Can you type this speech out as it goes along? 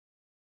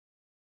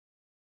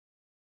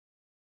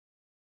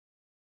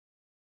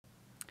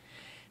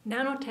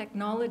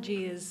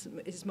Nanotechnology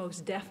is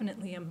most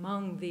definitely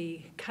among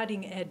the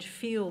cutting-edge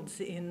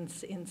fields in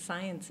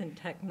science and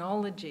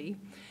technology.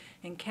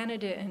 And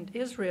Canada and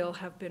Israel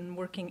have been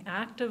working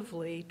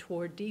actively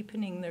toward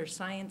deepening their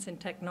science and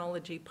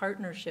technology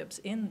partnerships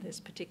in this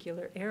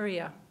particular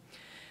area.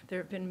 There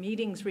have been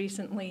meetings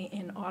recently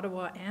in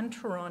Ottawa and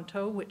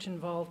Toronto, which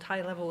involved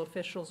high-level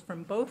officials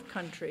from both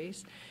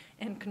countries,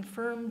 and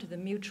confirmed the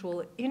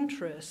mutual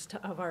interest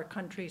of our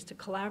countries to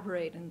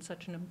collaborate in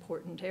such an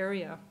important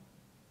area.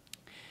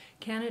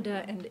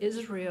 Canada and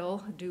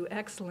Israel do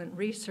excellent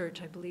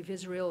research. I believe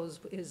Israel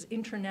is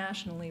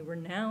internationally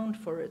renowned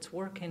for its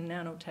work in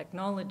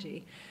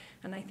nanotechnology.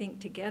 And I think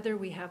together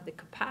we have the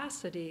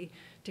capacity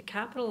to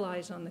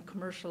capitalize on the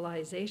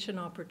commercialization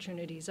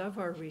opportunities of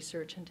our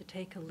research and to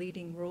take a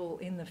leading role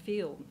in the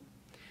field.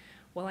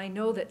 While I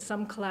know that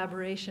some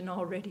collaboration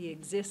already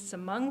exists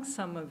among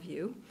some of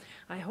you,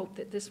 I hope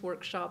that this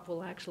workshop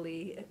will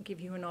actually give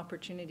you an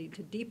opportunity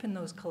to deepen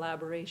those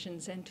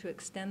collaborations and to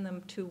extend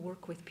them to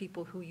work with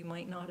people who you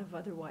might not have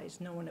otherwise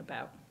known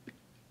about.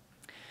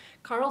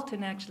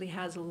 Carleton actually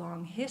has a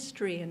long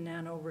history in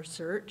nano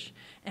research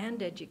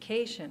and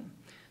education.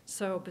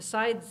 So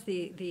besides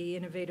the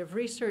innovative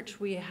research,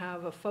 we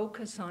have a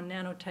focus on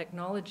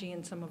nanotechnology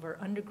in some of our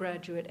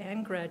undergraduate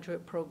and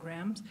graduate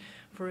programs.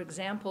 For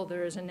example,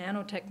 there is a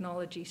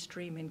nanotechnology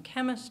stream in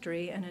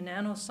chemistry and a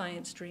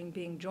nanoscience stream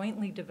being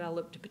jointly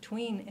developed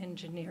between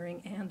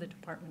engineering and the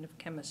Department of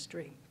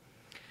Chemistry.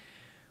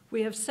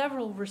 We have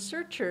several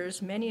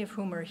researchers, many of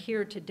whom are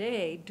here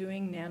today,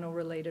 doing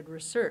nano-related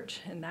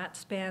research, and that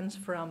spans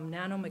from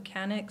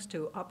nanomechanics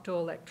to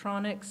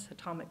optoelectronics,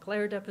 atomic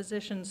layer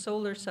deposition,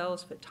 solar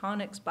cells,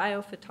 photonics,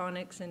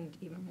 biophotonics, and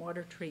even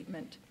water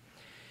treatment.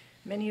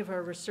 Many of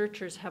our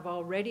researchers have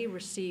already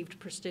received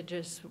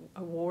prestigious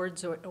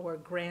awards or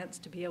grants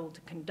to be able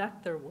to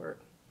conduct their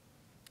work.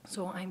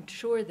 So I'm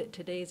sure that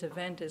today's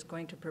event is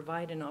going to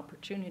provide an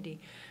opportunity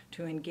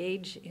to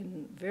engage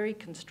in very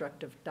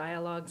constructive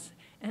dialogues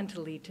and to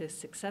lead to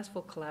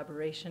successful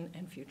collaboration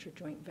and future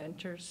joint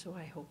ventures. So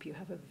I hope you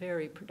have a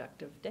very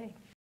productive day.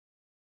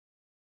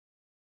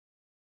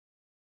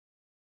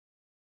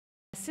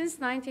 Since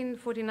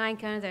 1949,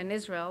 Canada and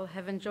Israel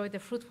have enjoyed a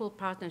fruitful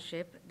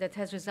partnership that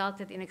has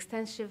resulted in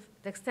extensive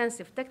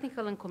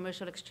technical and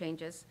commercial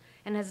exchanges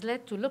and has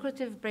led to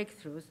lucrative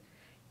breakthroughs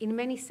in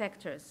many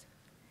sectors.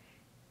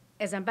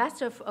 As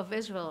ambassador of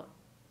Israel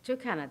to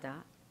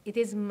Canada, it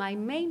is my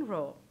main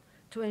role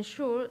to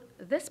ensure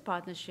this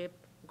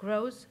partnership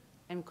grows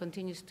and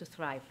continues to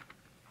thrive.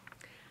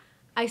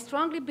 I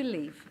strongly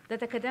believe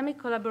that academic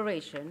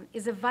collaboration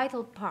is a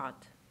vital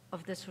part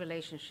of this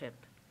relationship.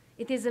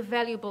 It is a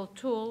valuable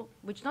tool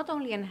which not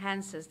only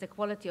enhances the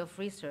quality of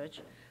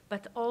research,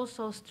 but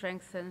also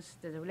strengthens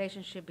the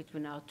relationship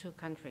between our two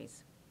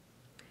countries.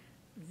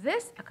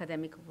 This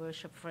academic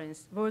workshop,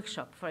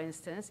 for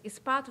instance, is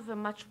part of a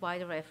much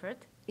wider effort.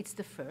 It's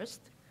the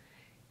first.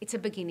 It's a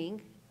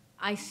beginning.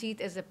 I see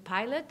it as a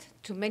pilot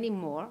to many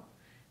more.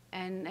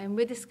 And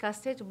we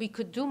discussed it. We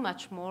could do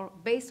much more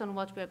based on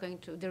what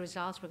the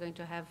results we're going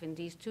to have in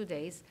these 2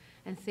 days,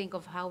 and think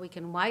of how we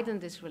can widen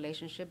this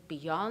relationship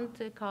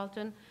beyond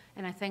Carleton.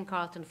 And I thank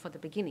Carleton for the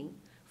beginning,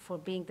 for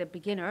being the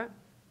beginner,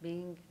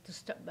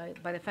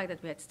 by the fact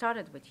that we had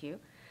started with you.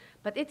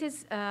 But it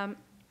is,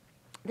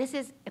 this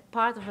is a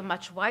part of a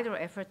much wider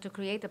effort to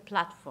create a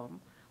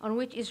platform on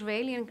which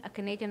Israeli and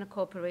Canadian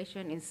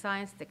cooperation in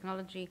science,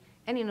 technology,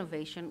 and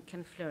innovation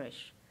can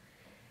flourish.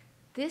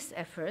 This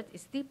effort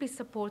is deeply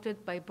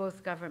supported by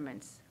both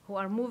governments, who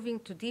are moving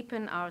to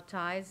deepen our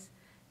ties,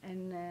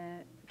 and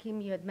Kim,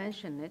 you had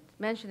mentioned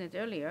it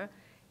earlier,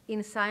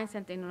 in science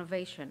and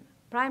innovation.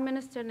 Prime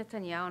Minister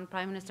Netanyahu and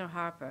Prime Minister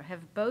Harper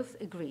have both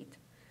agreed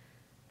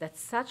that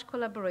such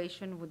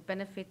collaboration would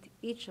benefit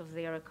each of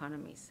their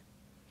economies.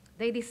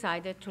 They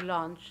decided to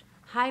launch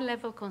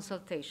high-level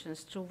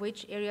consultations through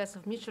which areas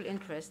of mutual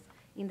interest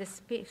in the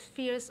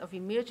spheres of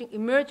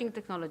emerging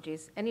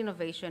technologies and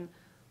innovation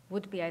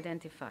would be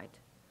identified.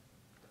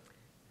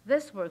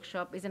 This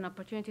workshop is an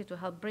opportunity to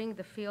help bring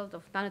the field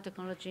of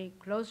nanotechnology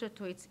closer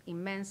to its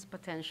immense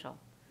potential.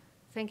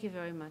 Thank you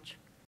very much.